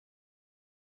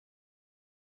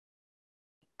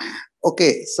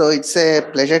Okay, so it's a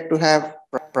pleasure to have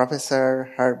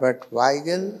Professor Herbert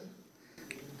Weigel,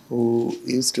 who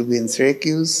used to be in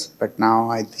Syracuse, but now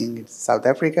I think it's South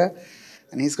Africa.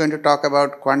 And he's going to talk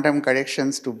about quantum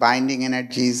corrections to binding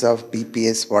energies of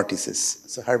BPS vortices.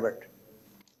 So, Herbert.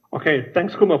 Okay,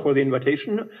 thanks, Kumar, for the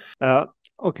invitation.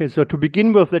 Okay, so to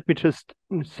begin with, let me just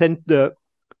send the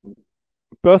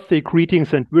birthday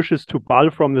greetings and wishes to Bal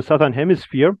from the Southern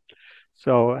Hemisphere.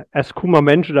 So, as Kumar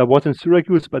mentioned, I was in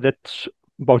Syracuse, but that's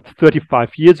about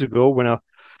 35 years ago when I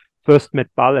first met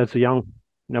Bal as a young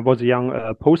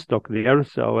postdoc there.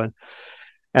 So,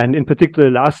 and in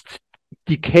particular, last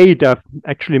decade, I've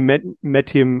actually met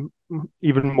him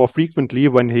even more frequently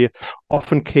when he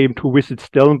often came to visit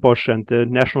Stellenbosch and the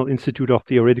National Institute of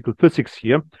Theoretical Physics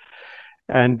here.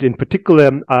 And in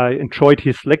particular, I enjoyed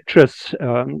his lectures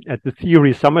at the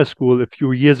Theory Summer School a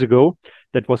few years ago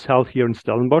that was held here in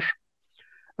Stellenbosch.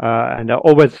 And I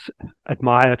always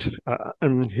admired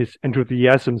his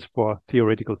enthusiasms for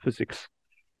theoretical physics.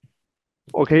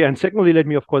 Okay, and secondly, let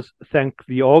me, of course, thank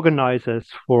the organizers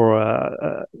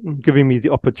for giving me the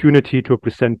opportunity to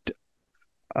present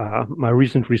my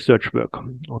recent research work.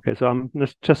 Okay, so I'm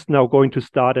just now going to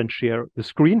start and share the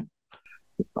screen.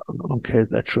 Okay,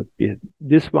 that should be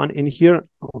this one in here.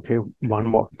 Okay, one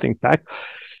more thing back.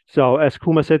 So as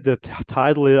Kumar said, the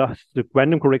title is the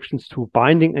quantum corrections to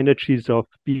binding energies of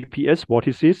BPS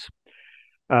vortices.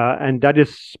 And that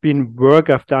has been work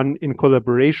I've done in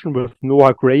collaboration with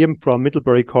Noah Graham from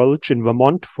Middlebury College in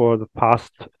Vermont for the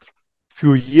past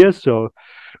few years. So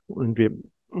we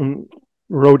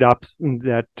wrote up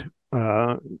that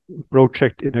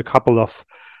project in a couple of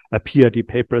PhD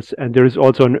papers. And there is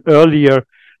also an earlier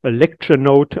lecture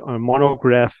note, a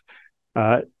monograph,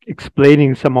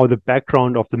 explaining somehow the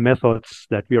background of the methods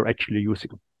that we are actually using.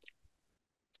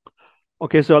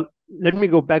 Okay, so let me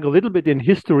go back a little bit in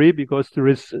history because there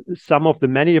is some of the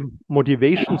many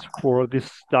motivations for this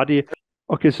study.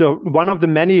 Okay, so one of the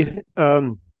many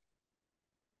the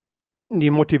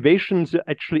motivations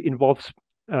actually involves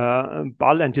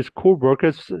Bal and his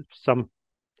co-workers some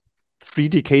 3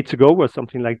 decades ago or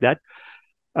something like that.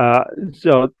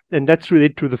 And that's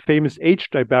related to the famous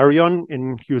H-type baryon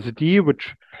in QSD,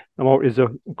 which is a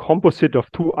composite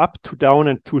of 2 up, 2 down,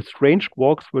 and 2 strange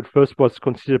quarks, which first was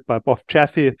considered by Bob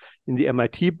Chaffee in the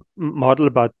MIT model,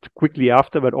 but quickly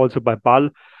after, but also by Bal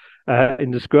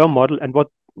in the SCIR model. And what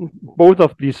both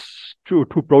of these two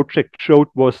projects showed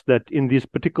was that in these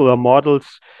particular models,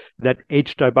 that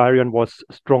H-type baryon was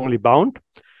strongly bound.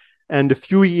 And a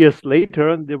few years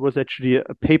later, there was actually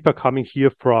a paper coming here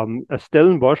from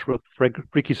Stellenbosch with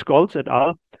Ricky Scholz et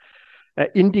al.,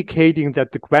 indicating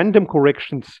that the quantum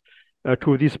corrections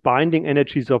to these binding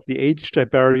energies of the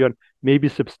H-type baryon may be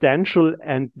substantial,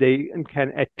 and they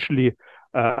can actually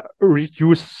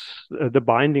reduce the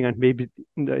binding and maybe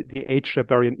the H-type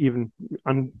baryon even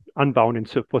unbound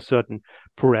for certain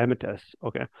parameters.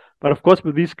 Okay, but of course,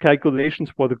 with these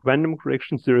calculations for the quantum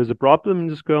corrections, there is a problem in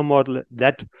the SCIR model.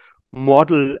 That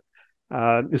model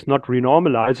is not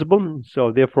renormalizable, so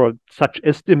therefore such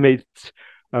estimates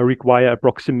require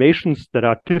approximations that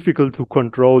are difficult to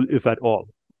control, if at all.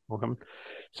 Okay.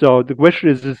 So the question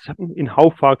is in how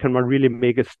far can one really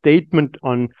make a statement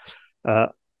on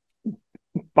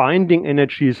binding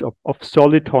energies of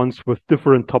solitons with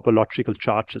different topological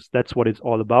charges? That's what it's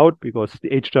all about, because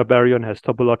the H-type baryon has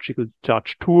topological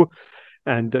charge 2,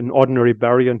 and an ordinary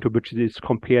baryon to which it is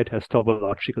compared has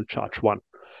topological charge 1.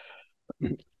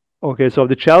 Okay, so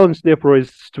the challenge, therefore,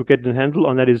 is to get a handle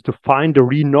on that, is to find a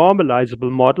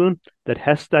renormalizable model that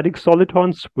has static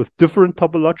solitons with different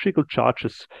topological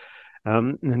charges.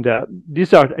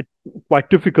 These are quite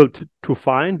difficult to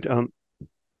find.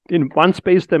 In one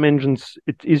space dimensions,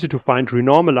 it's easy to find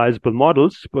renormalizable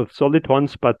models with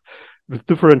solitons, but with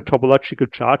different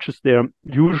topological charges, they're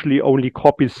usually only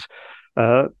copies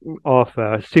of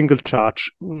a single charge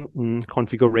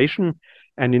configuration.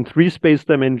 And in 3 space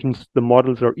dimensions, the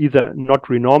models are either not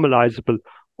renormalizable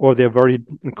or they have very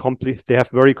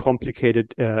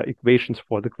complicated equations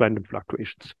for the quantum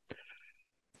fluctuations.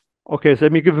 Okay, so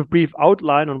let me give a brief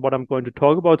outline on what I'm going to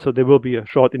talk about. So there will be a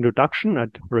short introduction. I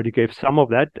already gave some of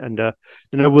that. And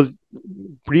then I will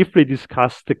briefly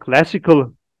discuss the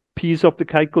classical piece of the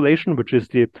calculation, which is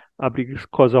the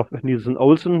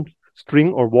Ablyazov-Nielsen-Olsen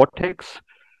string or vortex.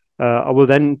 I will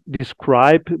then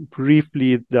describe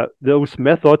briefly those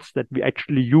methods that we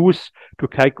actually use to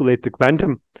calculate the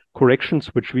quantum corrections,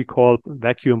 which we call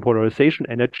vacuum polarization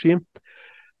energy.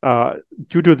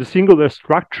 Due to the singular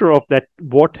structure of that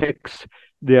vortex,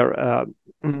 there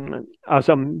are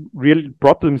some real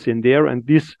problems in there, and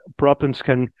these problems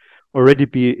can already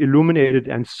be illuminated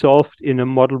and solved in a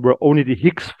model where only the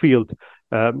Higgs field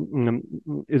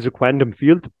is a quantum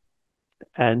field,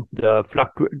 and the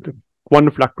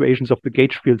quantum fluctuations of the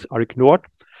gauge fields are ignored.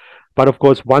 But of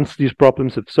course, once these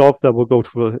problems have solved, I will go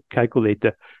to calculate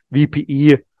the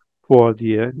VPE for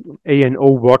the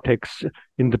ANO vortex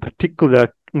in the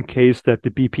particular case that the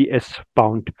BPS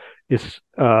bound is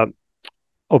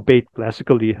obeyed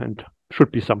classically, and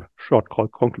should be some short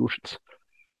conclusions.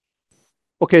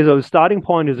 Okay, so the starting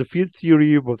point is a field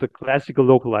theory with the classical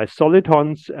localized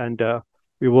solitons, and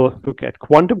we will look at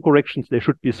quantum corrections. They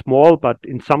should be small, but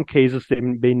in some cases they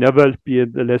may never be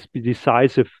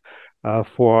decisive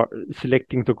for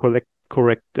selecting the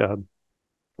correct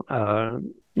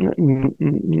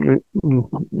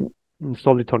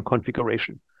soliton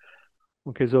configuration.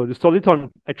 Okay, so the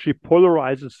soliton actually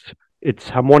polarizes its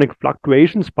harmonic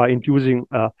fluctuations by inducing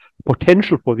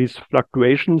potential for these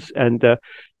fluctuations, and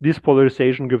this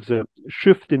polarization gives a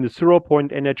shift in the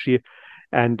 0-point energy,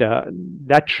 and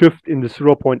that shift in the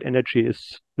 0-point energy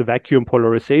is the vacuum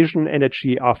polarization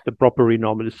energy after proper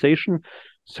renormalization.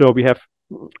 So we have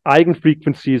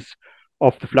eigenfrequencies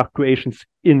of the fluctuations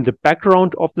in the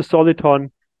background of the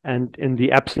soliton and in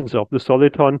the absence of the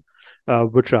soliton,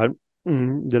 which are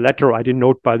the latter I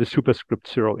denote by the superscript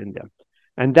 0 in there.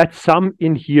 And that sum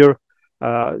in here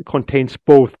contains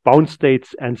both bound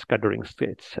states and scattering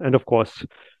states. And of course,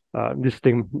 this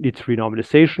thing needs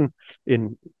renormalization.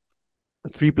 In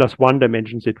 3+1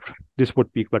 dimensions, this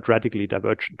would be quadratically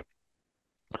divergent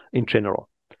in general.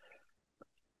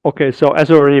 Okay, so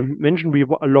as I already mentioned, we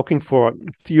are looking for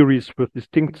theories with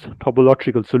distinct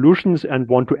topological solutions and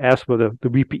want to ask whether the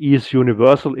VPE is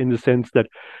universal, in the sense that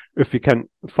if we can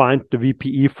find the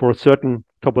VPE for a certain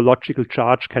topological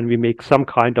charge, can we make some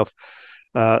kind of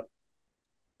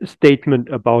statement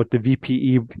about the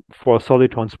VPE for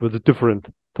solitons with a different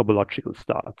topological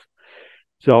start.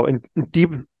 So in D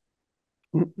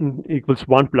equals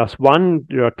 1+1,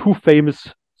 there are two famous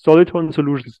soliton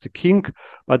solutions, the kink,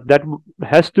 but that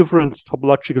has different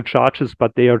topological charges,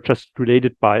 but they are just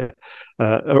related by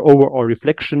over or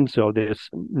reflection, so there's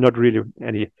not really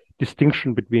any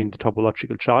distinction between the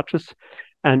topological charges.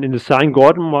 And in the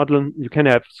Sine-Gordon model, you can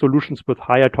have solutions with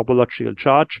higher topological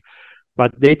charge,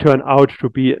 but they turn out to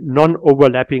be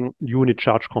non-overlapping unit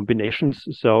charge combinations.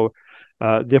 So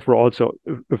therefore also,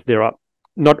 if there are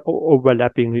not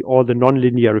overlapping, all the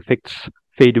nonlinear effects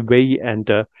fade away, and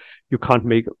you can't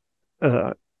make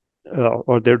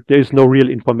or there is no real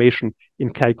information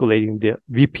in calculating the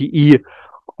VPE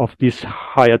of these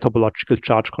higher topological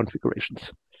charge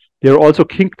configurations. There are also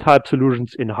kink type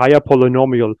solutions in higher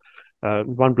polynomial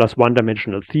 1+1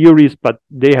 dimensional theories, but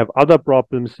they have other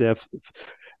problems. They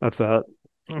have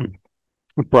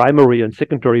primary and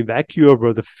secondary vacua,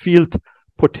 where the field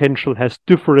potential has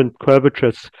different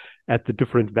curvatures at the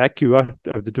different vacua,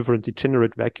 the different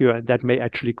degenerate vacua, and that may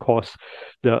actually cause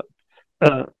the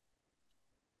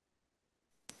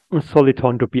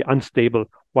soliton to be unstable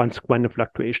once quantum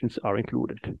fluctuations are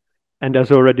included. And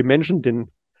as I already mentioned, in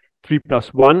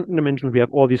 3+1 dimension, we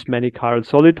have all these many chiral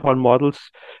soliton models,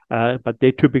 but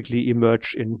they typically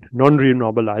emerge in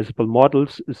non-renormalizable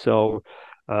models. So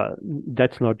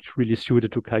that's not really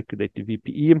suited to calculate the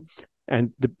VPE.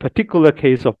 And the particular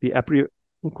case of the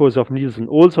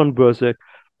Nielsen-Olson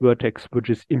vertex, which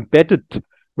is embedded,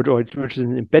 which is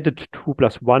an embedded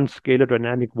 2+1 scalar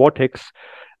dynamic vortex,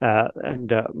 and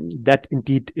that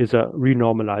indeed is a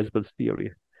renormalizable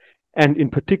theory. And in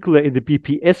particular, in the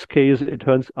BPS case, it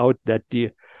turns out that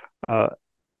the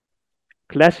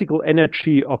classical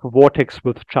energy of a vortex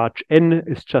with charge n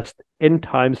is just n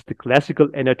times the classical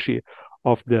energy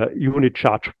of the unit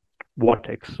charge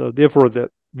vortex. So therefore, the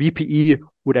VPE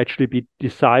would actually be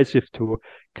decisive to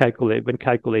calculate when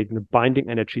calculating the binding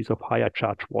energies of higher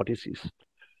charge vortices.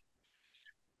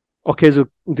 Okay, so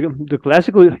the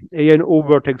classical ANO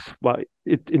vertex, well,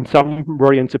 it in some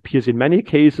variants appears in many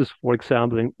cases. For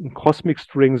example, in cosmic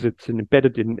strings, it's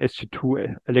embedded in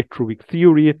SU2 electroweak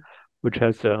theory, which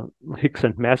has Higgs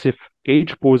and massive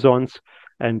gauge bosons,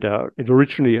 and it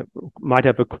originally might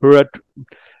have occurred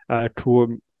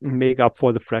to make up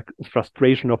for the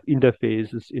frustration of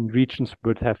interfaces in regions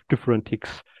that have different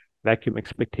Higgs vacuum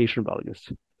expectation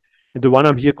values. And the one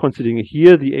I'm here considering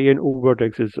here, the ANO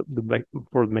vertex, is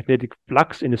for the magnetic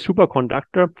flux in a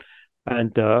superconductor,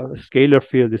 and scalar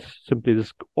field is simply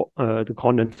this, the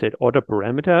condensate order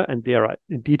parameter, and there are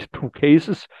indeed two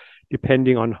cases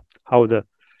depending on how the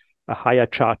higher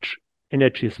charge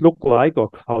energies look like, or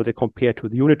how they compare to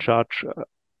the unit charge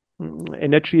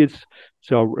energies.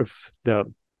 So if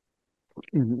the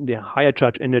higher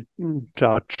charge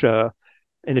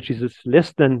energies is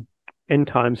less than n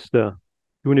times the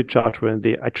unit charge when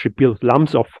they actually build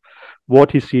lumps of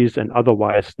vortices, and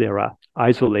otherwise there are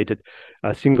isolated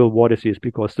single vortices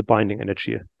because the binding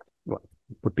energy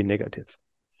would be negative.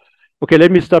 Okay,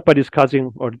 let me start by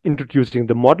discussing or introducing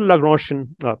the model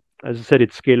Lagrangian. As I said,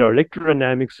 it's scalar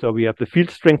electrodynamics. So we have the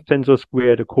field strength tensor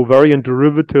squared, a covariant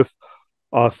derivative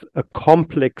of a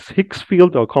complex Higgs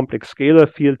field or complex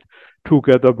scalar field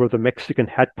together with a Mexican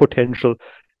head potential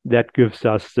that gives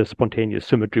us the spontaneous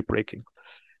symmetry breaking.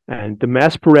 And the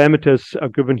mass parameters are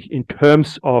given in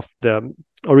terms of the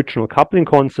original coupling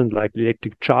constant, like the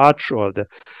electric charge or the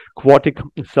quartic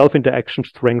self-interaction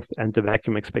strength and the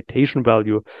vacuum expectation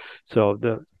value. So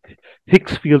the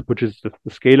Higgs field, which is the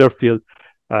scalar field,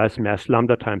 has mass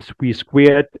lambda times v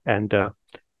squared, and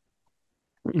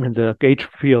the gauge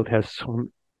field has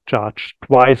charge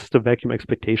twice the vacuum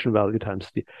expectation value times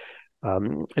the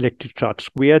electric charge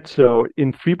squared. So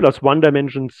in 3+1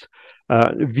 dimensions,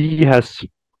 V has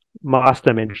mass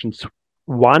dimensions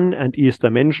 1 and E is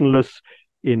dimensionless.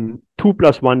 In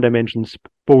 2+1 dimensions,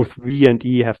 both V and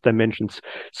E have dimensions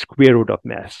square root of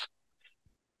mass.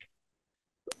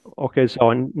 Okay,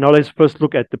 so now let's first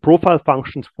look at the profile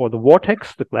functions for the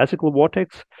vortex, the classical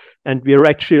vortex. And we're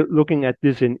actually looking at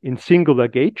this in singular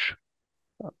gauge.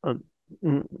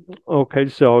 Okay,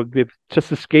 so we have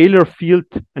just a scalar field,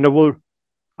 and I will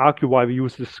argue why we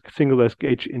use this singular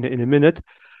gauge in a minute.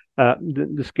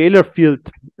 The scalar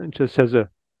field just has a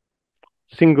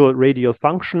single radial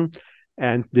function,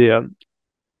 and the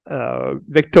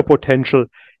vector potential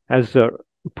has a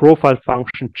profile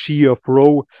function g of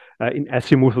rho in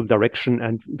azimuthal direction,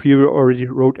 and we already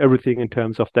wrote everything in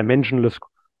terms of dimensionless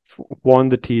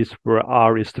quantities where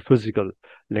r is the physical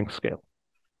length scale.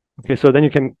 Okay, so then you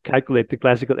can calculate the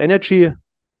classical energy,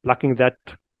 plugging that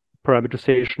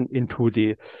parameterization into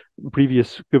the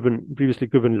previously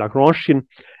given Lagrangian,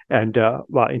 and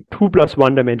well, in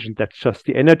 2+1 dimension that's just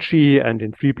the energy, and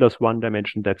in 3+1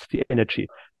 dimension that's the energy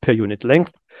per unit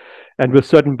length. And with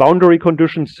certain boundary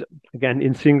conditions, again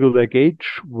in singular gauge,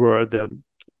 where the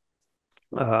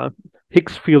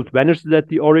Higgs field vanishes at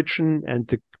the origin and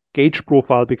the gauge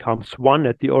profile becomes 1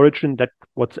 at the origin, that's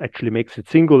what actually makes it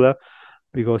singular,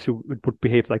 because it would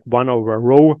behave like 1 over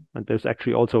rho, and there's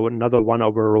actually also another 1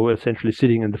 over rho essentially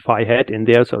sitting in the phi hat in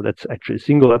there, so that's actually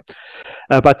singular.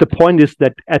 But the point is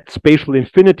that at spatial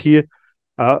infinity,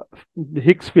 the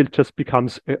Higgs field just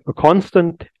becomes a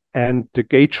constant, and the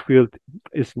gauge field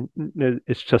is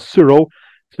just 0.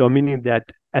 So meaning that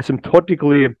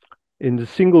asymptotically in the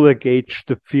singular gauge,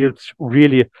 the fields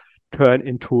really turn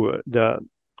into the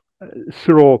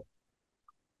 0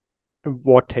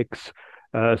 vortex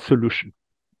solution.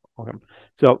 Okay.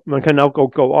 So one can now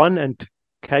go on and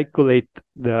calculate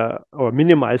or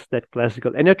minimize that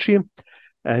classical energy.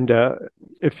 And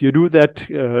if you do that,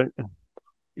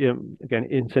 again,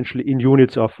 essentially in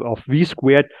units of V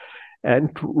squared,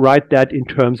 and write that in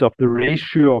terms of the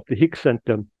ratio of the Higgs and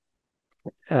the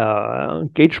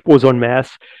gauge boson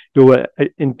mass, you will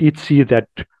indeed see that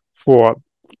for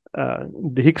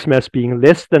the Higgs mass being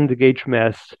less than the gauge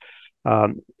mass,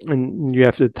 and you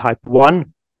have the type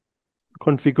 1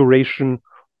 configuration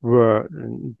where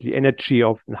the energy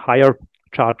of the higher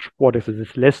charge vortexes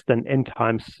is less than n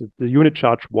times the unit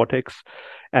charge vortex.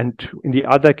 And in the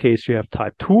other case, you have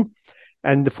type 2.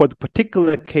 And for the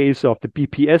particular case of the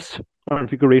BPS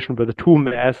configuration, where the two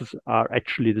masses are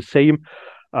actually the same,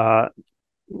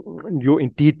 you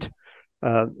indeed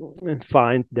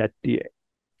find that the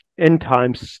n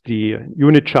times the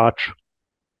unit charge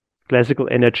classical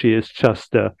energy is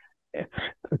just the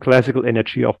classical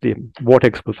energy of the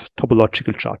vortex with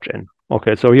topological charge n.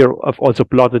 Okay, so here I've also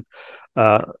plotted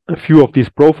a few of these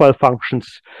profile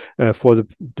functions for the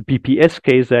BPS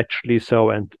case actually. So,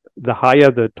 and the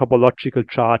higher the topological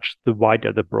charge, the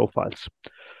wider the profiles.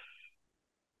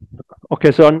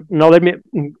 Okay, so now let me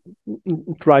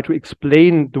try to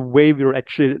explain the way we're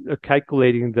actually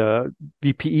calculating the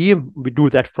VPE. We do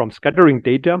that from scattering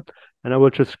data, and I will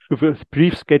just give a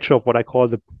brief sketch of what I call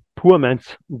the poor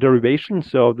man's derivation.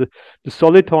 So the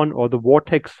soliton or the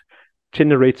vortex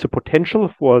generates a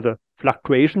potential for the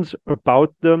fluctuations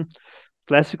about the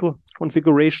classical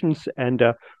configurations, and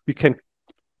we can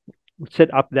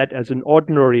set up that as an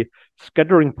ordinary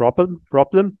scattering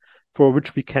problem for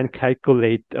which we can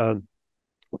calculate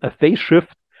a phase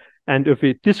shift. And if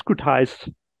we discretize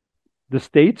the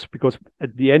states, because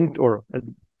at the end, or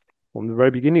from the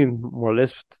very beginning, more or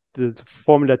less, the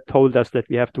formula told us that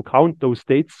we have to count those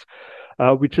states,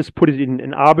 we just put it in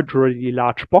an arbitrarily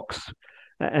large box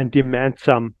and demand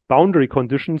some boundary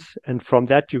conditions. And from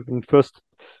that, you can first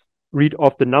read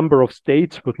off the number of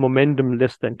states with momentum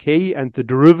less than k, and the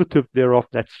derivative thereof,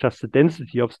 that's just the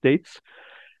density of states.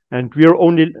 And we are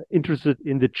only interested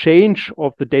in the change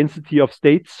of the density of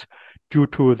states due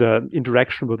to the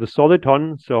interaction with the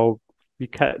soliton. So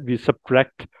we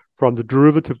subtract from the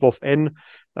derivative of n,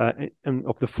 and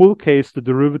of the full case, the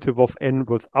derivative of n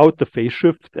without the phase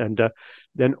shift, and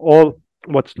then all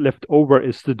what's left over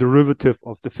is the derivative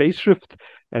of the phase shift,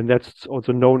 and that's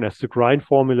also known as the Green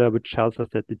formula, which tells us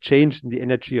that the change in the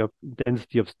energy of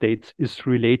density of states is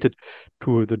related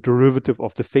to the derivative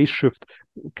of the phase shift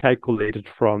calculated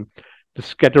from the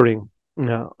scattering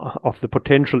of the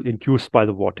potential induced by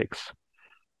the vortex.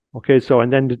 Okay, so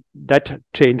and then that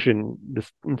change in the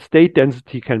state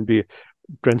density can be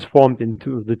transformed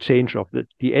into the change of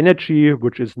the energy,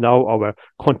 which is now our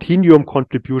continuum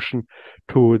contribution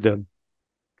to the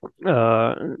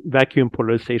vacuum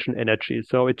polarization energy.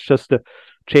 So it's just a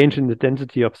change in the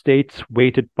density of states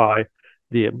weighted by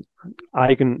the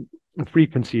eigen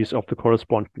frequencies of the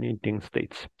corresponding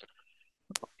states.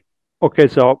 Okay,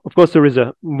 so of course there is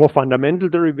a more fundamental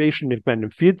derivation in quantum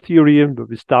field theory, where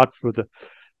we start with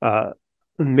the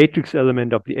matrix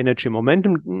element of the energy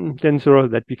momentum tensor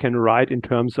that we can write in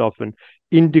terms of an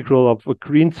integral of a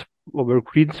Green's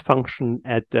function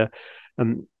at the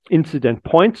incident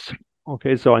points.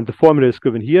 Okay, so and the formula is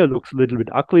given here. It looks a little bit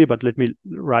ugly, but let me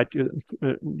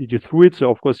lead you through it. So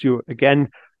of course you again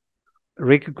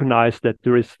recognize that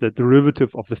there is the derivative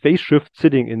of the phase shift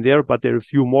sitting in there, but there are a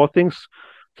few more things.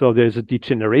 So there's a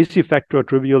degeneracy factor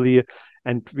trivially,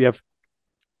 and we have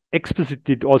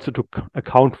explicitly also to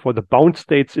account for the bound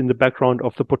states in the background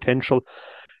of the potential.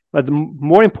 But the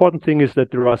more important thing is that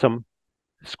there are some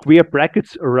square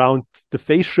brackets around the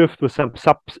phase shift with some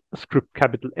subscript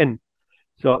capital N.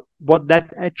 So what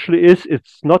that actually is,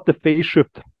 it's not the phase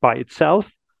shift by itself,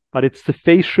 but it's the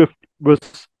phase shift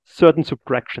with certain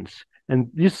subtractions.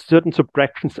 And these certain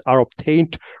subtractions are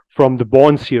obtained from the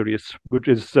Born series, which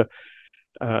is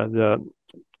the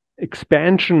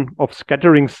expansion of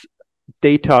scattering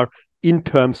data in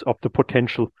terms of the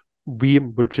potential V,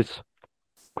 which is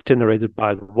generated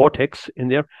by the vortex in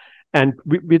there. And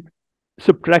we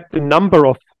subtract the number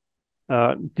of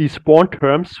these Born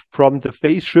terms from the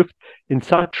phase shift in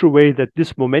such a way that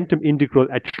this momentum integral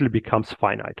actually becomes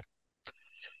finite.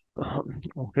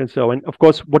 Okay, so and of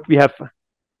course what we have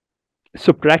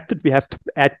subtracted we have to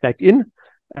add back in,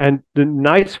 and the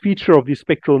nice feature of these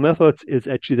spectral methods is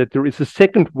actually that there is a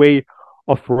second way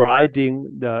of writing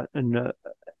the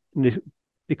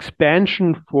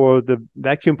expansion for the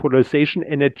vacuum polarization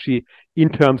energy in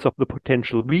terms of the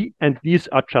potential V, and these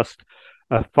are just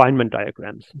Feynman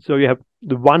diagrams. So you have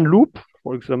the one loop,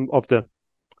 for example, of the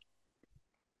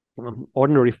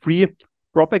ordinary free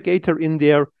propagator in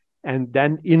there, and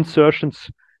then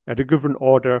insertions at a given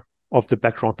order of the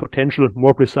background potential.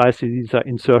 More precisely, these are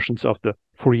insertions of the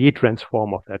Fourier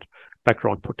transform of that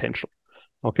background potential.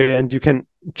 Okay, and you can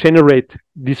generate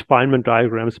these Feynman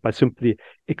diagrams by simply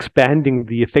expanding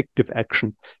the effective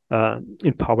action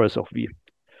in powers of V.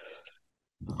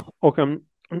 Okay,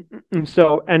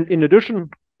 so, and in addition,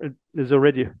 as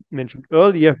already mentioned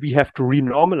earlier, we have to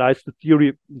renormalize the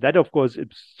theory. That, of course, is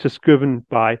just given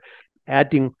by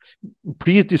adding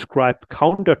pre-described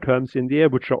counter terms in there,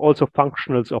 which are also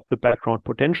functionals of the background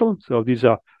potential. So these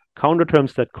are counter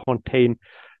terms that contain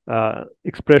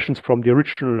expressions from the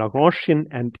original Lagrangian,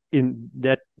 and in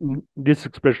this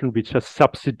expression we just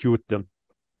substitute them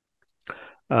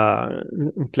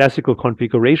in classical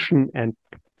configuration and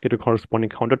get a corresponding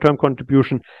counter term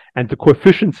contribution, and the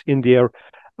coefficients in there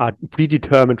are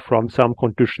predetermined from some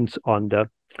conditions on the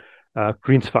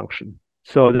Green's function.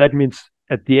 So that means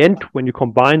at the end, when you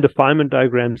combine the Feynman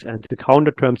diagrams and the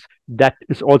counter terms, that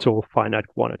is also a finite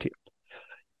quantity.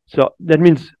 So that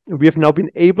means we have now been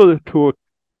able to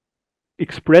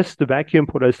express the vacuum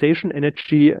polarization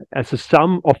energy as a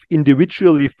sum of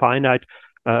individually finite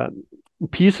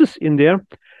pieces in there,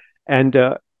 and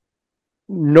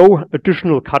no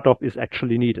additional cutoff is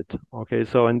actually needed. Okay,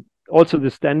 so and also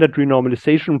the standard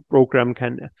renormalization program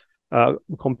can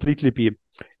completely be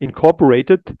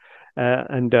incorporated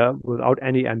and without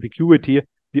any ambiguity.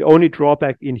 The only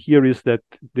drawback in here is that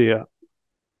the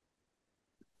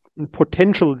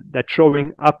potential that's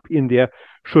showing up in there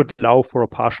should allow for a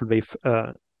partial wave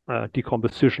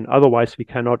decomposition. Otherwise, we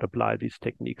cannot apply these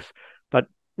techniques. But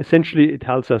essentially, it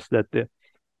tells us that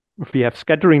if we have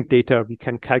scattering data, we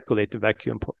can calculate the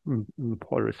vacuum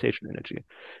polarization energy.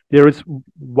 There is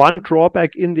one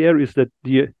drawback in there, is that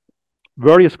the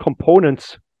various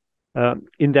components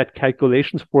in that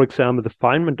calculations, for example, the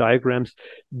Feynman diagrams,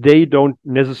 they don't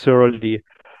necessarily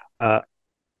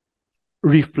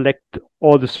reflect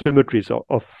all the symmetries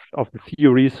of the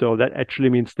theory. So that actually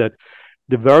means that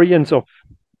the variance of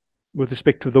with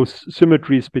respect to those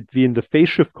symmetries between the phase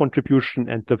shift contribution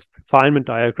and the Feynman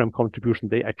diagram contribution,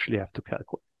 they actually have to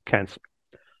cancel.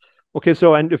 Okay,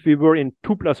 so and if we were in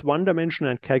 2+1 dimension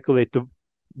and calculate the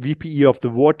VPE of the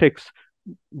vortex,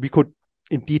 we could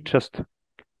indeed just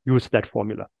use that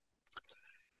formula.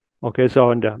 Okay,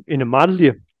 so in a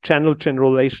multi-channel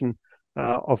generalization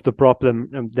of the problem,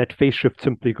 that phase shift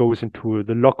simply goes into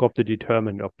the log of the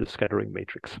determinant of the scattering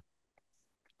matrix.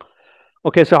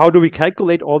 Okay, so how do we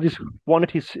calculate all these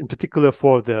quantities, in particular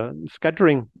for the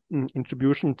scattering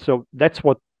distribution? So that's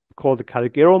what we call the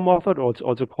Calgero method, or it's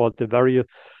also called the variable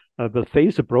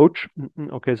phase approach.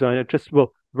 Okay, so I just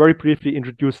will very briefly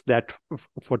introduce that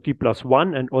for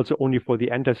D+1 and also only for the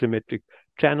antisymmetric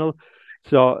channel.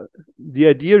 So the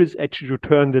idea is actually to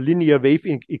turn the linear wave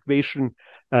equation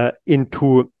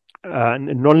into a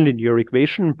nonlinear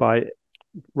equation by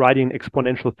writing an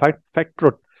exponential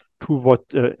factor to what,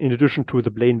 in addition to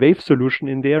the plane wave solution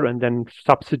in there, and then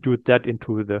substitute that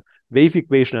into the wave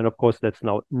equation. And of course, that's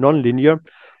now nonlinear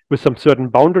with some certain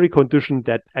boundary condition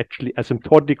that actually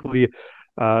asymptotically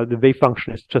the wave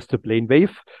function is just a plane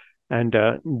wave. And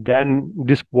then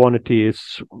this quantity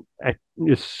is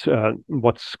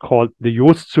what's called the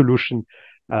Jost solution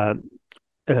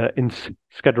in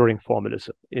scattering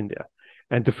formalism in there.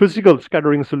 And the physical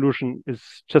scattering solution is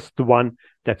just the one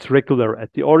that's regular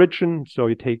at the origin. So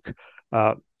you take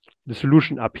the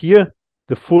solution up here,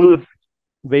 the full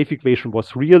wave equation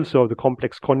was real, so the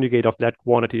complex conjugate of that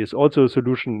quantity is also a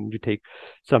solution. You take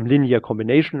some linear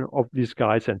combination of these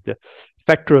guys, and the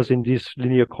factors in these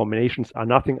linear combinations are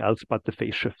nothing else but the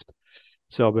phase shift.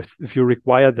 So if you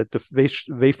require that the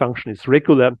wave function is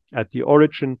regular at the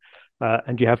origin,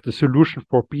 and you have the solution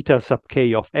for beta sub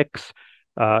k of x,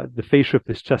 the phase shift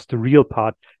is just the real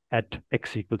part at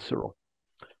x equals 0.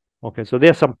 Okay, so there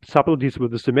are some subtleties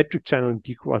with the symmetric channel in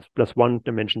D+1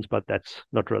 dimensions, but that's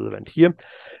not relevant here.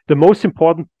 The most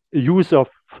important use of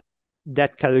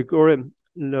that Calgero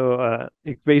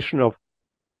equation of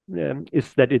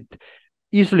is that it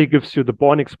easily gives you the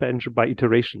Born expansion by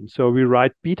iteration. So we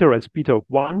write beta as beta of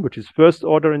 1, which is first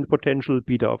order in the potential,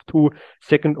 beta of 2,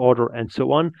 second order, and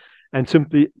so on, and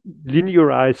simply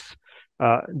linearize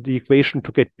the equation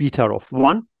to get beta of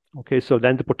 1. Okay, so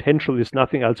then the potential is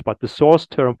nothing else but the source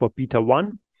term for beta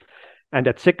 1. And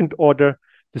at second order,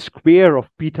 the square of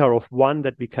beta of 1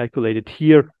 that we calculated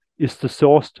here is the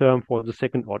source term for the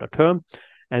second order term.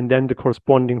 And then the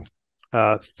corresponding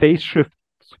phase shift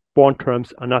Born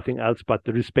terms are nothing else but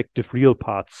the respective real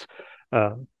parts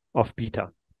of beta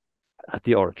at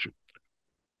the origin.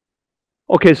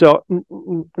 Okay, so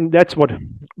that's what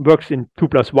works in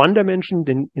 2+1 dimension.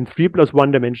 Then in 3+1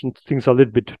 dimensions, things are a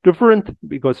little bit different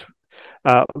because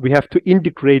we have to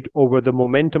integrate over the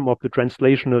momentum of the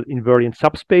translational invariant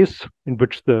subspace in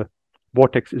which the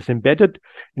vortex is embedded.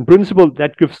 In principle,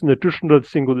 that gives an additional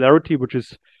singularity, which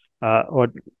is or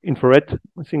infrared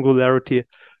singularity,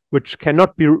 which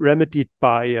cannot be remedied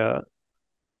by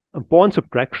Born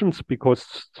subtractions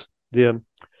because the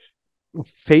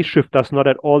phase shift does not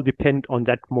at all depend on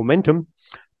that momentum.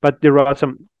 But there are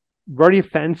some very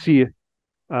fancy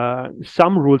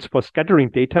sum rules for scattering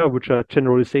data, which are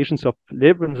generalizations of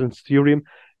Levinson's theorem,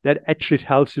 that actually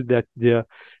tells you that the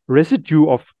residue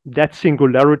of that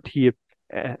singularity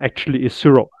actually is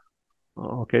 0.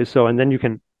 Okay, so and then you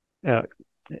can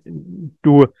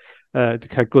do the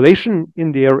calculation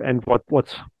in there, and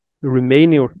what's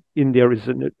remaining in there is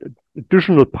an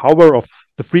additional power of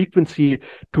the frequency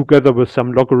together with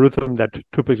some logarithm that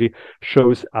typically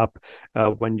shows up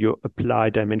when you apply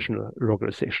dimensional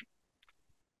localization.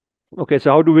 Okay,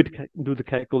 so how do we do the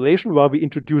calculation? Well, we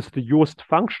introduce the Jost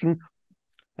function.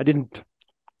 I didn't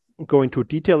go into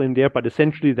detail in there, but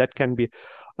essentially that can be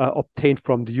obtained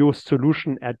from the Jost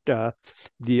solution at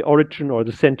the origin or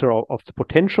the center of the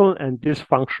potential, and this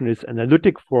function is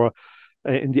analytic for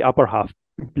in the upper half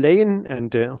plane,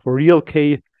 and for real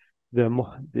k,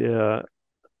 the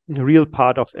real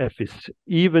part of f is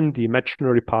even, the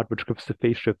imaginary part, which gives the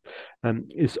phase shift,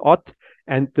 is odd.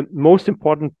 And the most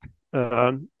important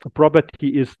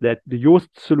property is that the Jost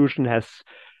solution has,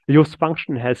 the Jost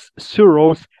function has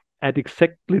zeros at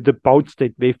exactly the bound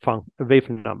state wave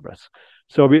numbers.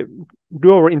 So we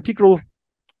do our integral,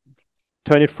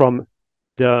 turn it from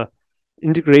the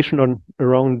integration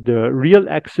around the real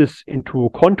axis into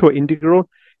contour integral.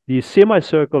 The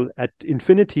semicircle at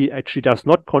infinity actually does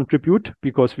not contribute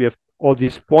because we have all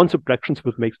these Born subtractions,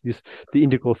 which makes the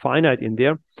integral finite in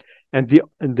there. And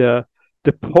the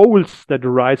poles that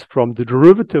arise from the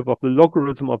derivative of the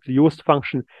logarithm of the Jost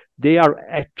function, they are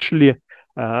actually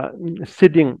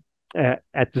sitting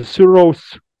at the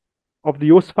zeros of the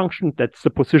Jost function. That's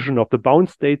the position of the bound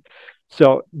state.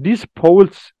 So these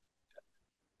poles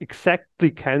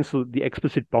exactly cancel the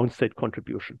explicit bound state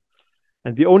contribution.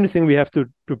 And the only thing we have to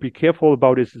be careful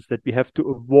about is that we have to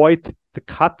avoid the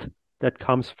cut that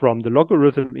comes from the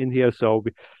logarithm in here. So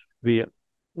we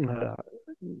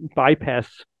bypass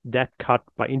that cut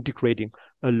by integrating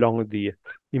along the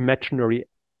imaginary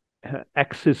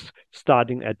axis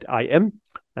starting at IM.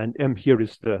 And M here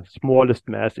is the smallest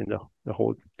mass in the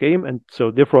whole game. And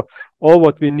so therefore, all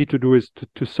what we need to do is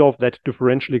to solve that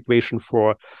differential equation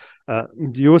for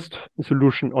induced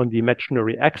solution on the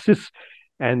imaginary axis.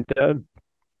 And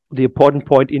the important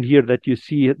point in here that you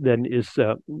see then is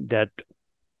that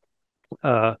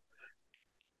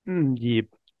the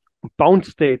bound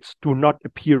states do not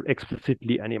appear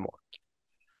explicitly anymore.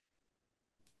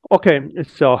 Okay,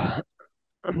 so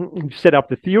we set up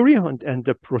the theory and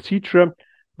the procedure,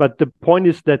 but the point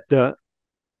is that the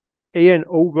A and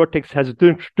O vertex has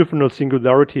different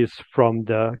singularities from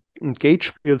the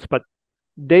gauge fields, but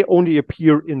they only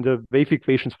appear in the wave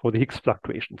equations for the Higgs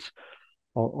fluctuations.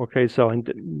 Okay, so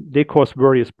and they cause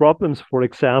various problems. For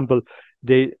example,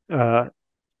 they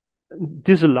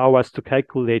disallow us to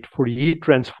calculate Fourier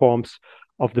transforms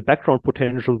of the background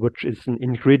potential, which is an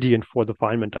ingredient for the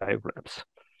Feynman diagrams.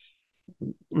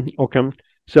 Okay,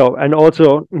 so and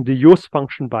also the use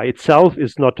function by itself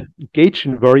is not gauge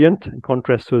invariant in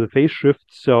contrast to the phase shift.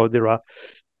 So there are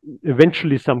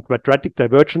eventually some quadratic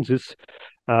divergences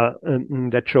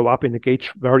that show up in the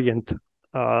gauge variant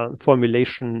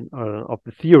formulation of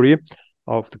the theory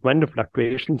of the quantum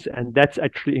fluctuations, and that's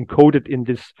actually encoded in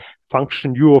this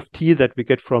function u of t that we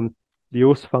get from the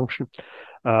use function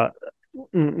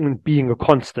being a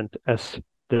constant as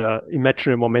the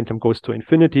imaginary momentum goes to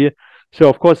infinity. So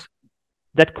of course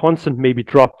that constant may be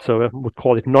dropped, so I would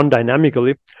call it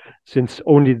non-dynamically, since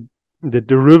only the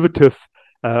derivative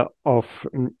of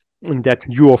that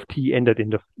u of t ended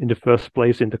in the first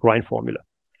place in the Green formula.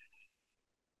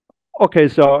 Okay,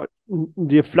 so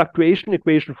the fluctuation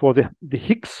equation for the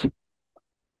Higgs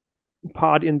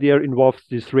part in there involves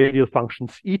these radial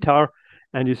functions eta,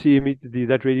 and you see immediately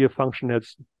that radial function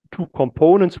has two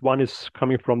components. One is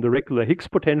coming from the regular Higgs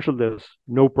potential, there's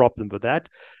no problem with that,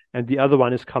 and the other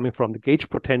one is coming from the gauge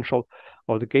potential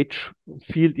or the gauge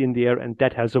field in there, and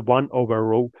that has a 1 over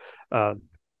rho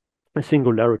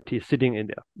singularity sitting in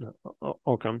there.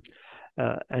 Okay,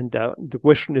 and the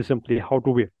question is simply how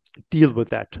do we deal with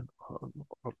that?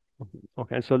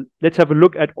 Okay, so let's have a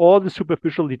look at all the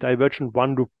superficially divergent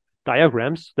one-loop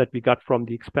diagrams that we got from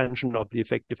the expansion of the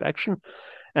effective action,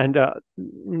 and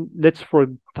let's for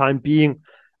the time being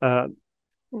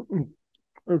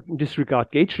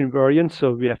disregard gauge invariance.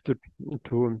 So we have to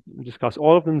discuss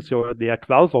all of them. So there are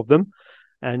 12 of them,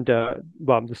 and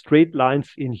well, the straight lines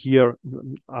in here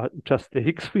are just the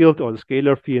Higgs field or the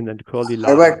scalar field, and the curly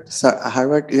line.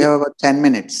 Herbert, you have about 10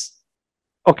 minutes.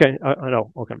 Okay, I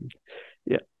know. Okay,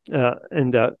 yeah,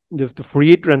 and the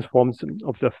Fourier transforms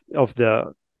of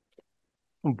the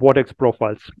vortex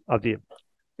profiles are the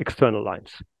external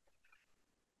lines.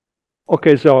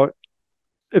 Okay, so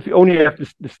if you only have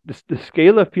this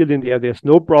scalar field in there, there's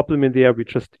no problem in there. We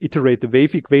just iterate the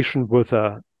wave equation with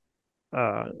a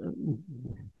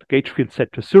gauge field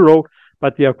set to 0,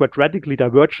 but there are quadratically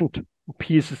divergent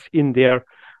pieces in there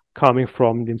coming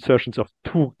from the insertions of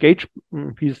two gauge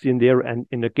pieces in there, and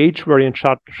in the gauge variant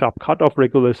sharp cutoff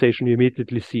regularization, you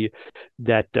immediately see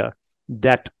that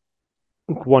that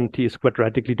quantity is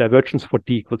quadratically divergent for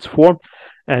d equals 4,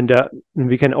 and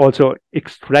we can also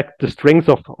extract the strength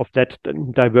of that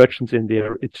divergence in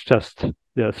there. It's just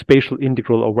the spatial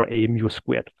integral over a mu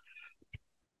squared.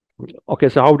 Okay,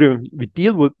 so how do we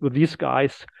deal with these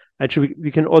guys? Actually,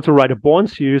 we can also write a Born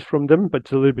series from them, but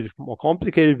it's a little bit more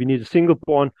complicated. We need a single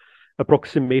Born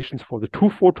approximations for the two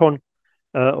photon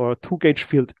or two gauge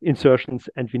field insertions,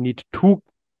 and we need two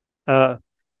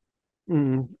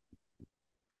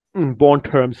Born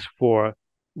terms for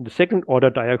the second order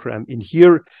diagram in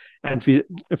here. And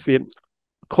if we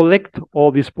collect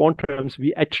all these Born terms,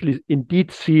 we actually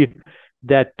indeed see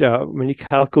that when you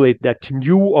calculate that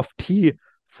nu of t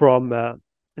from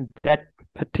that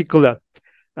particular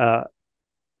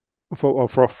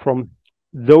from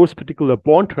those particular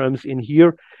Born terms in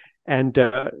here, and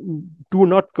do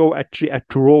not go actually at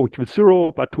rho to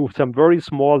 0, but to some very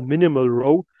small minimal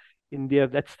rho in there.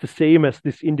 That's the same as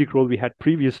this integral we had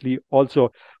previously,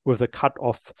 also with a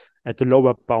cutoff at the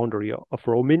lower boundary of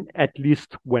rho min, at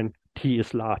least when t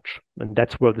is large, and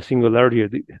that's where the singularity,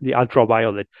 the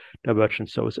ultraviolet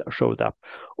divergence showed up.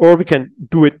 Or we can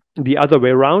do it the other way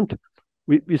around.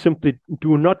 We simply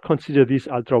do not consider these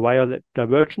ultraviolet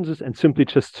divergences and simply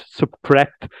just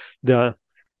subtract the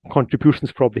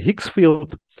contributions from the Higgs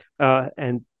field,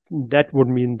 and that would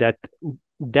mean that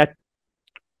that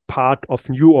part of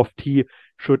nu of t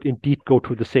should indeed go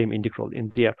to the same integral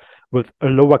in there with a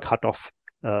lower cutoff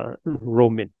rho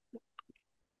min.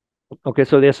 Okay,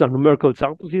 so there's some numerical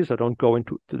examples here, so I don't go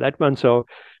into that one. So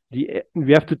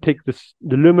we have to take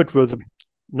the limit where the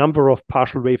number of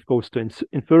partial wave goes to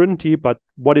infinity, but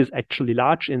what is actually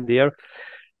large in there.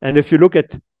 And if you look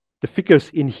at the figures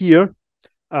in here,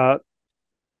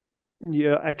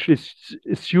 you actually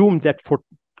assume that for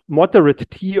moderate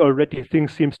t already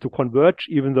things seems to converge,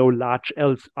 even though large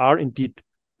L's are indeed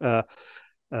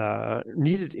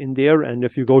needed in there. And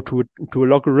if you go to a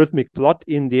logarithmic plot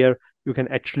in there, you can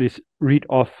actually read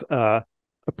off a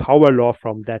power law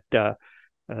from that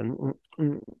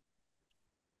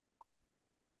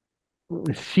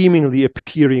seemingly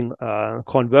appearing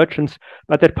convergence,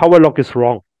 but that power law is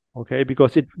wrong, okay,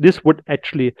 because this would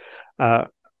actually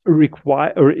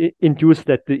require or induce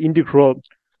that the integral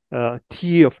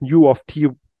t of nu of t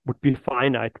would be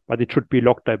finite, but it should be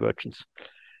log divergence.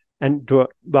 And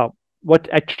well, what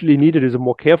actually needed is a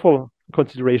more careful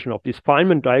consideration of these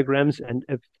Feynman diagrams, and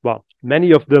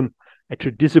many of them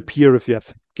actually disappear if you have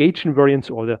gauge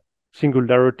invariance, or the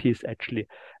singularities actually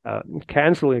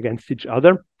cancel against each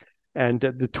other. And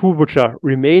the two which are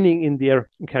remaining in there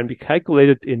can be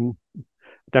calculated in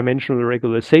dimensional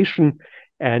regularization,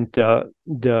 and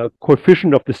the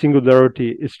coefficient of the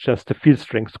singularity is just the field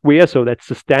strength square. So that's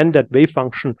the standard wave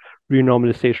function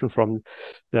renormalization from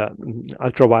the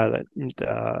ultraviolet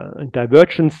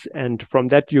divergence. And from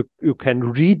that, you can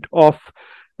read off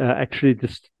actually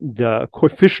the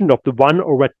coefficient of the 1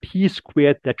 over t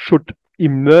squared that should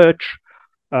emerge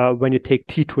when you take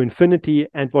t to infinity.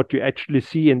 And what you actually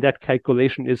see in that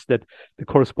calculation is that the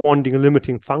corresponding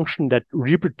limiting function that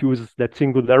reproduces that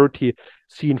singularity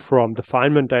seen from the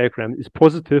Feynman diagram is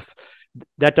positive.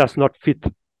 That does not fit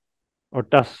or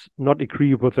does not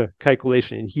agree with the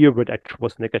calculation in here, but actually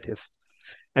was negative.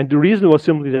 And the reason was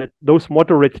simply that those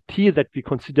moderate t that we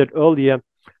considered earlier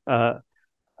are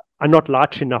not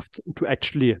large enough to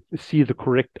actually see the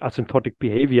correct asymptotic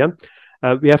behavior.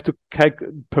 We have to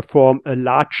perform a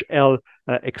large L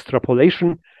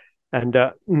extrapolation, and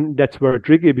that's very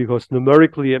tricky because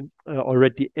numerically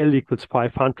already L equals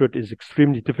 500 is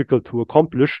extremely difficult to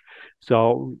accomplish.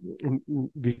 So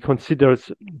we consider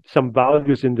some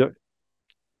values in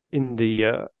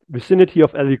the vicinity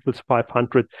of L equals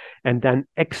 500 and then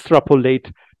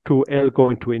extrapolate to L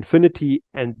going to infinity,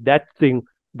 and that thing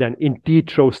then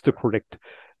indeed shows the correct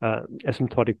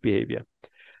asymptotic behavior.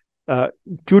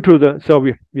 So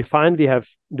we finally have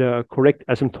the correct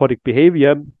asymptotic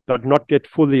behavior, but not yet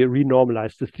fully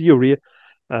renormalize the theory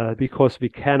because we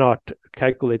cannot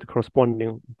calculate the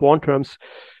corresponding Born terms.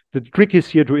 The trick is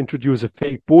here to introduce a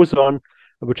fake boson,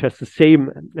 which has the same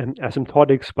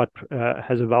asymptotics, but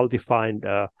has a well-defined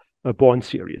Born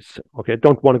series. Okay, I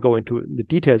don't want to go into the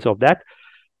details of that,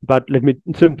 but let me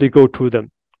simply go to the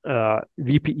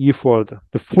VPE for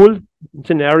the full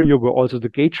scenario, where also the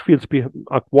gauge fields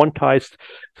are quantized.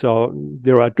 So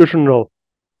there are additional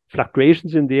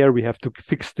fluctuations in there. We have to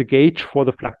fix the gauge for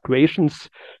the fluctuations.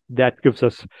 That gives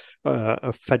us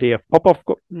a Fadeev-Popov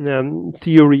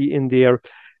theory in there.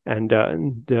 And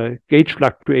the gauge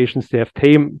fluctuations, they have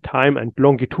time and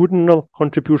longitudinal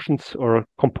contributions or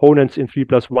components in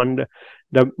 3+1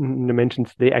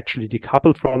 dimensions. They actually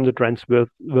decouple from the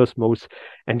transverse modes.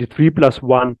 And the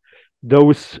 3+1,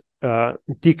 those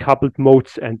decoupled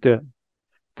modes and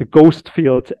the ghost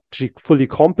fields actually fully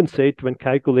compensate when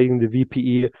calculating the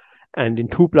VPE. And in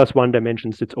 2+1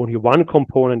 dimensions, it's only one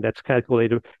component that's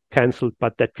cancelled,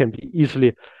 but that can be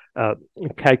easily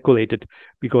calculated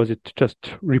because it just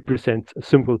represents a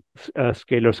simple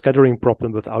scalar scattering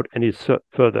problem without any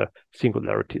further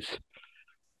singularities.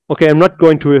 Okay, I'm not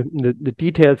going to the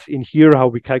details in here how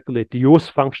we calculate the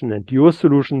Yost function and Yost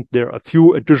solution. There are a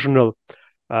few additional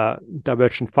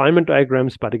divergent Feynman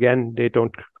diagrams, but again, they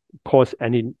don't cause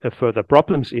any further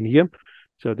problems in here.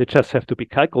 So they just have to be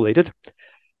calculated.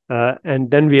 And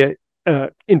then we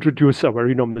introduce our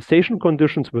renormalization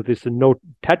conditions with this node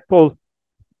tadpole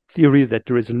theory that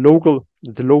there is the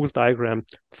local diagram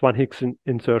of one Higgs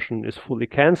insertion is fully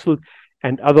cancelled,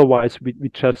 and otherwise we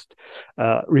just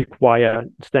require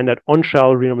standard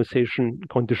on-shell renormalization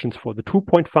conditions for the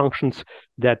 2-point functions,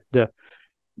 that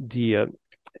the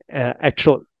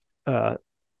actual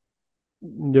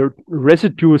the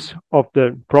residues of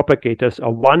the propagators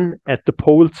are 1 at the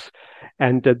poles,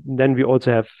 and then we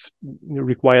also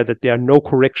require that there are no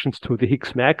corrections to the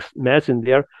Higgs mass in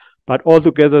there. But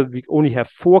altogether, we only have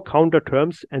 4 counter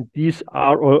terms, and these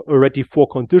are already 4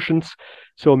 conditions.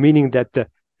 So meaning that the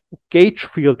gauge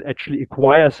field actually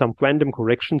acquires some quantum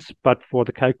corrections, but for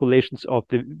the calculations of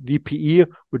the VPE,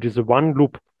 which is a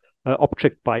one-loop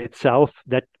object by itself,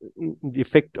 that the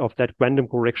effect of that quantum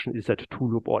correction is at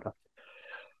two-loop order.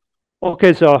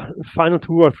 Okay, so final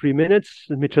 2 or 3 minutes.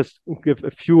 Let me just give a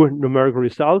few numerical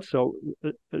results. So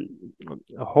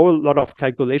a whole lot of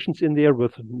calculations in there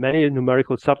with many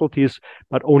numerical subtleties,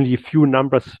 but only a few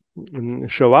numbers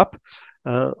show up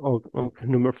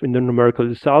in the numerical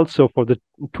results. So for the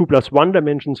 2+1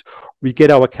 dimensions, we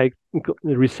get our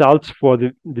results for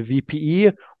the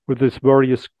VPE with these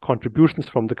various contributions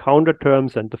from the counter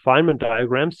terms and the Feynman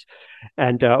diagrams.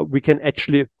 And we can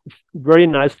actually very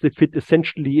nicely fit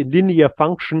essentially a linear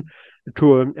function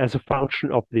to as a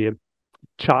function of the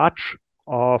charge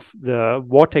of the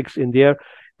vortex in there.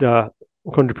 The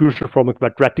contribution from a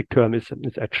quadratic term is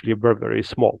actually very, very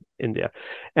small in there.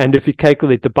 And if we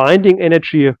calculate the binding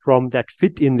energy from that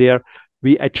fit in there,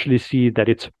 we actually see that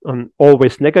it's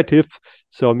always negative.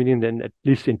 So meaning then at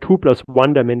least in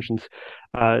 2+1 dimensions,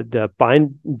 the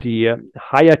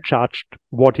higher charged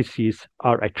vortices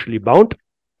are actually bound.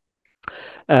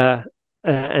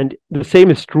 And the same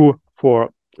is true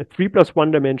for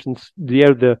 3+1 dimensions.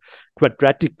 There the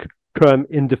quadratic term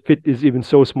in the fit is even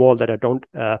so small that I don't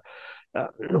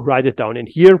write it down in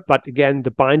here. But again,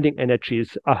 the binding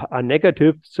energies are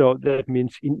negative. So that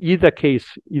means in either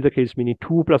case meaning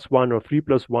 2+1 or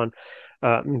 3+1,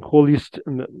 Holist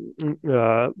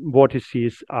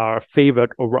vortices are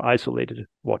favored over isolated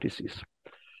vortices.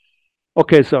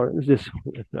 Okay, so this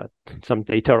some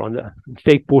data on the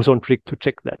fake boson trick to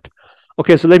check that.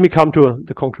 Okay, so let me come to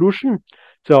the conclusion.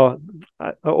 So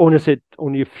I only said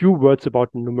only a few words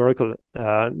about numerical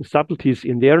subtleties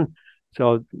in there.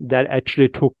 So that actually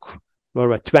took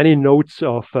 20 nodes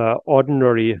of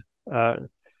ordinary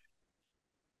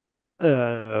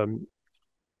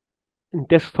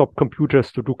desktop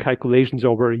computers to do calculations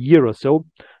over a year or so.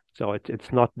 So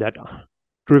it's not that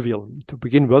trivial to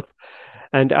begin with.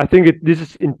 And I think this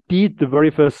is indeed the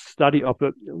very first study of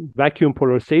a vacuum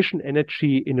polarization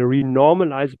energy in a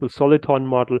renormalizable soliton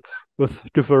model with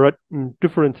different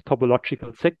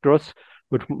topological sectors,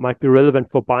 which might be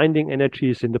relevant for binding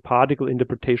energies in the particle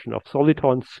interpretation of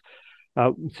solitons.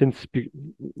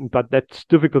 But that's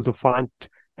difficult to find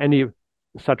any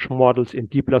such models in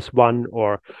D+1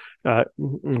 or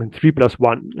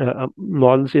 3+1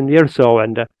 models in there. So,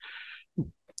 and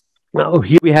now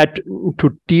here we had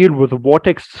to deal with the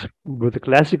vortex, with the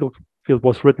classical field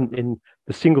was written in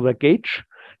the singular gauge.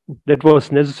 That was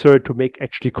necessary to make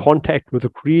actually contact with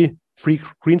the free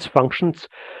Green's functions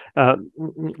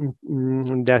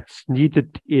that's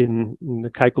needed in the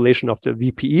calculation of the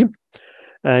VPE.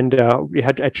 And we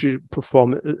had to actually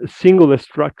perform a singular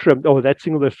structure. Oh, that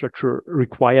singular structure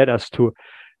required us to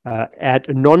add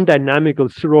a non-dynamical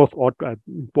zeroth order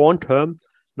Born term,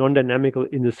 non-dynamical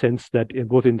in the sense that it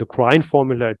was in the Green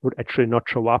formula, it would actually not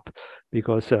show up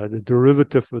because the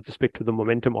derivative with respect to the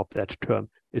momentum of that term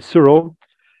is 0.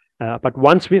 But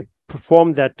once we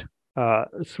perform that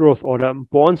zeroth order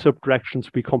Born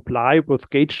subtractions, we comply with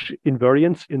gauge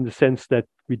invariance in the sense that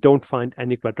we don't find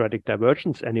any quadratic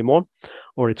divergence anymore,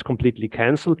 or it's completely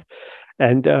cancelled.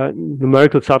 And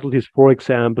numerical subtleties, for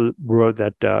example, were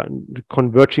that the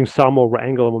converging sum over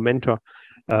angular momenta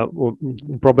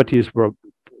properties were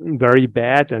very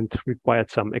bad and required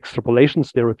some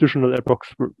extrapolations. There are additional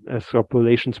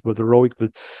extrapolations with the rho equal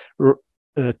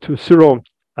to 0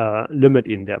 limit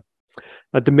in there.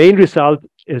 But the main result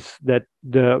is that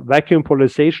the vacuum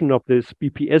polarization of this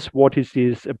BPS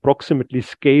vortices approximately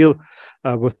scale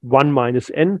with 1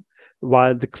 minus n,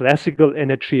 while the classical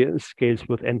energy scales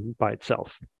with n by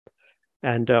itself.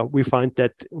 And we find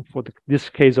that for this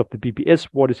case of the BPS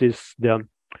vortices, the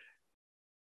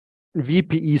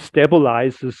VPE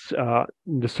stabilizes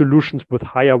the solutions with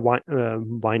higher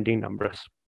winding numbers.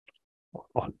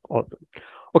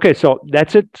 Okay, so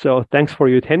that's it. So thanks for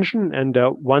your attention. And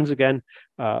once again,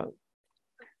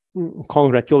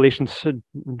 congratulations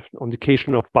on the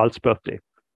occasion of Bal's birthday.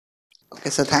 Okay,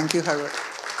 so thank you, Herbert.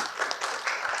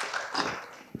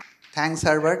 Thanks,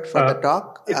 Herbert, for the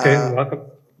talk. Okay, welcome.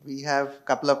 We have a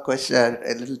couple of questions,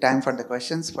 a little time for the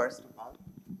questions first.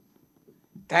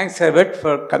 Thanks, Herbert,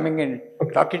 for coming and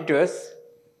talking to us.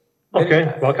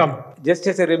 Okay, welcome. Just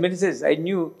as a reminiscence, I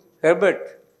knew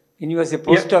Herbert when he was a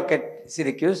postdoc at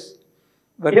Syracuse,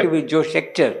 working with Joe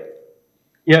Schechter.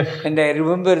 Yes. And I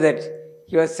remember that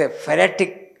he was a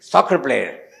fanatic soccer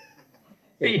player.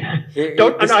 I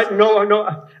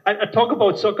talk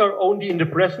about soccer only in the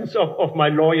presence of my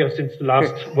lawyer since the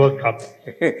last World Cup.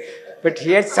 But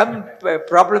he had some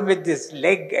problem with his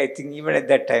leg, I think, even at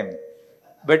that time.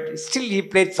 But still he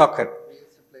played soccer.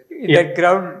 in that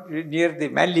ground near the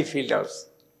Manly Field House.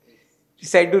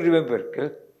 This I do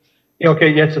remember.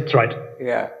 Okay, yes, that's right.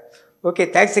 Yeah. Okay,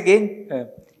 thanks again.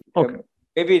 Okay.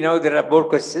 Maybe now there are more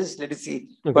questions. Let us see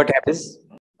what happens.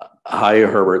 Hi,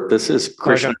 Herbert. This is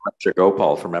Krishna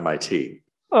Rajagopal from MIT.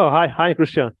 Oh, hi,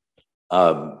 Christian.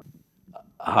 Hi,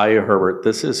 Herbert.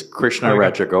 This is Krishna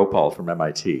Rajagopal from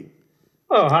MIT.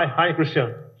 Oh, hi,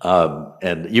 Christian.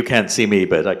 And you can't see me,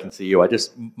 but I can see you. I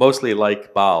just mostly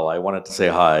like Bal. I wanted to say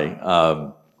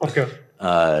hi. Okay.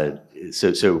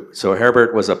 So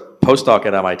Herbert was a postdoc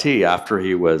at MIT after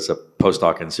he was a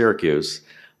postdoc in Syracuse.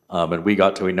 And we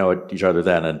got to know each other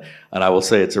then. And I will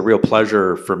say it's a real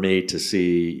pleasure for me to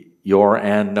see your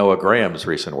and Noah Graham's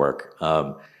recent work.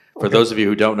 For those of you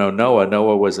who don't know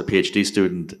Noah was a PhD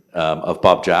student of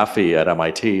Bob Jaffe at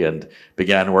MIT and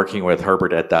began working with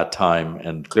Herbert at that time.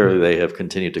 And clearly they have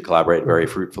continued to collaborate very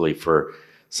fruitfully for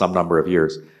some number of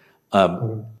years.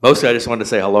 Mostly I just wanted to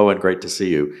say hello and great to see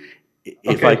you.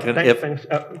 If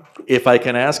I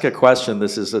can ask a question,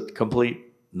 this is a complete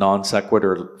non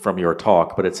sequitur from your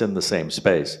talk, but it's in the same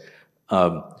space.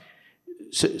 So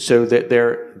that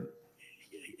there,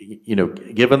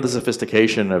 given the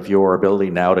sophistication of your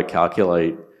ability now to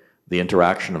calculate the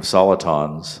interaction of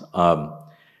solitons,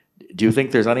 do you think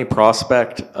there's any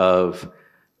prospect of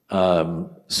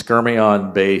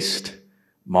skyrmion-based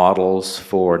models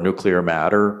for nuclear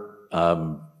matter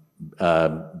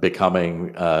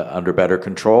becoming under better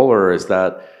control, or is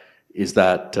that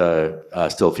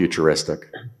still futuristic?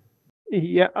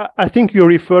 Yeah, I think you're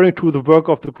referring to the work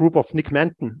of the group of Nick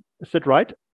Manton. Is that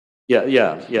right?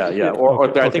 Yeah.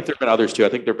 Or I think there have been others too. I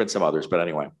think there have been some others, but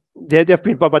anyway. There have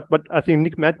been, but I think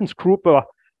Nick Manton's group,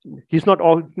 he's not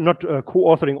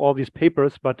co-authoring all these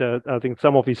papers, but I think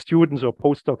some of his students or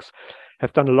postdocs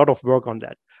have done a lot of work on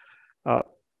that.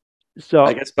 So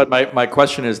I guess, but my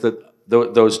question is that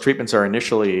those treatments are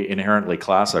initially inherently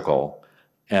classical,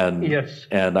 and yes,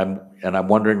 and I'm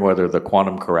wondering whether the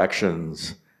quantum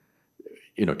corrections,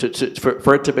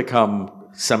 for it to become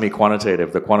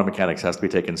semi-quantitative, the quantum mechanics has to be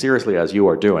taken seriously, as you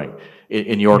are doing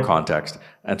in your context.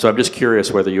 And so I'm just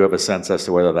curious whether you have a sense as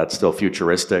to whether that's still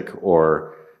futuristic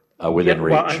or within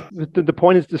reach. Well, the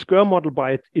point is the Square model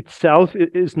by itself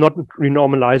is not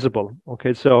renormalizable.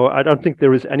 Okay, so I don't think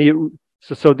there is any.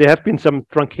 So there have been some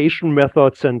truncation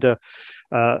methods and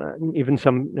even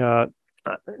some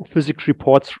physics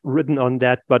reports written on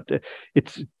that, but the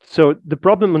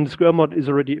problem on the Square model is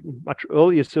already much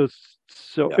earlier. So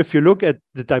if you look at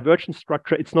the divergent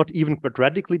structure, it's not even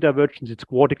quadratically divergent; it's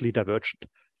quartically divergent.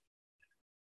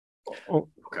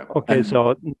 Okay,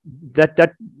 so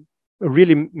that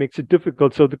really makes it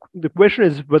difficult. So the question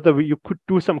is whether you could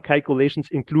do some calculations,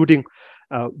 including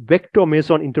vector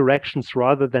meson interactions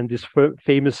rather than this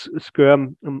famous Square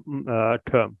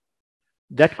term.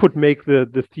 That could make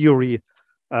the theory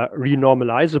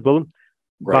renormalizable,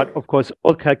 but of course,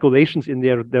 all calculations in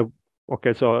there.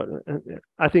 Okay, so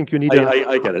I think you need.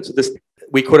 I get it. So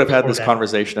we could have had this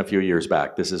conversation a few years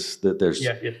back.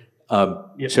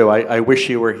 So I wish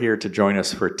you were here to join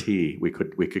us for tea. We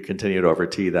could continue it over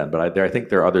tea then, but I think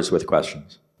there are others with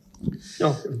questions.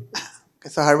 Okay,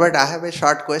 so Herbert, I have a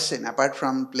short question. Apart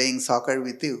from playing soccer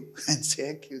with you in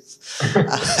Syracuse,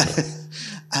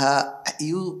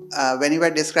 when you were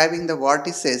describing the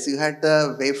vortices, you had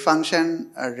the wave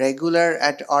function regular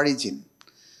at origin.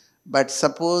 But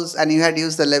suppose, and you had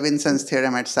used the Levinson's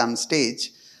theorem at some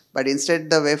stage, but instead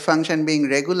the wave function being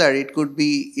regular, it could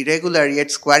be irregular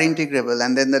yet square integrable,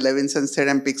 and then the Levinson's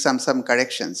theorem picks some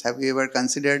corrections. Have you ever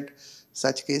considered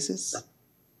such cases?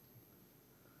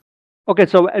 Okay,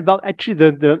 so actually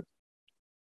the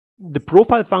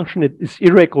profile function is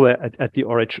irregular at the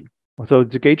origin. So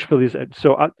the gauge field is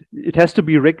it has to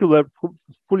be regular,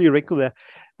 fully regular,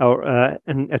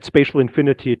 and at spatial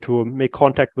infinity to make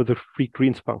contact with the free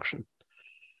Green's function.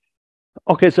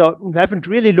 Okay, so we haven't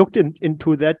really looked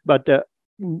into that, but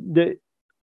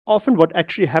often what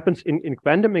actually happens in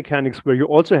quantum mechanics, where you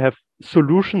also have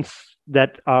solutions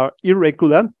that are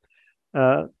irregular,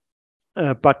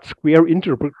 but square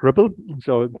integrable.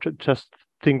 So just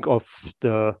think of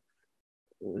the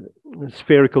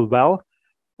spherical well.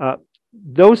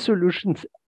 Those solutions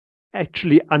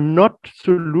actually are not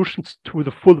solutions to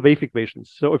the full wave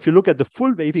equations. So if you look at the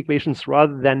full wave equations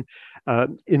rather than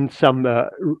in some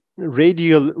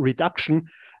radial reduction,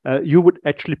 you would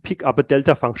actually pick up a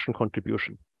delta function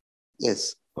contribution.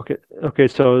 Yes. Okay.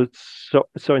 So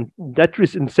in that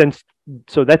sense,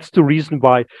 so that's the reason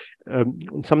why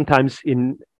sometimes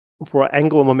for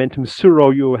angular momentum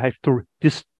 0, you have to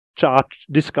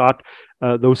discard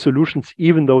those solutions,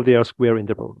 even though they are square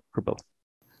integrable.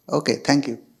 Okay, thank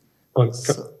you.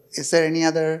 is there any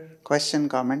other question,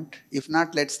 comment? If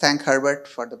not, let's thank Herbert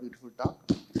for the beautiful talk.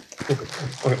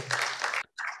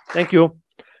 Thank you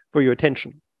for your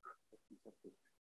attention.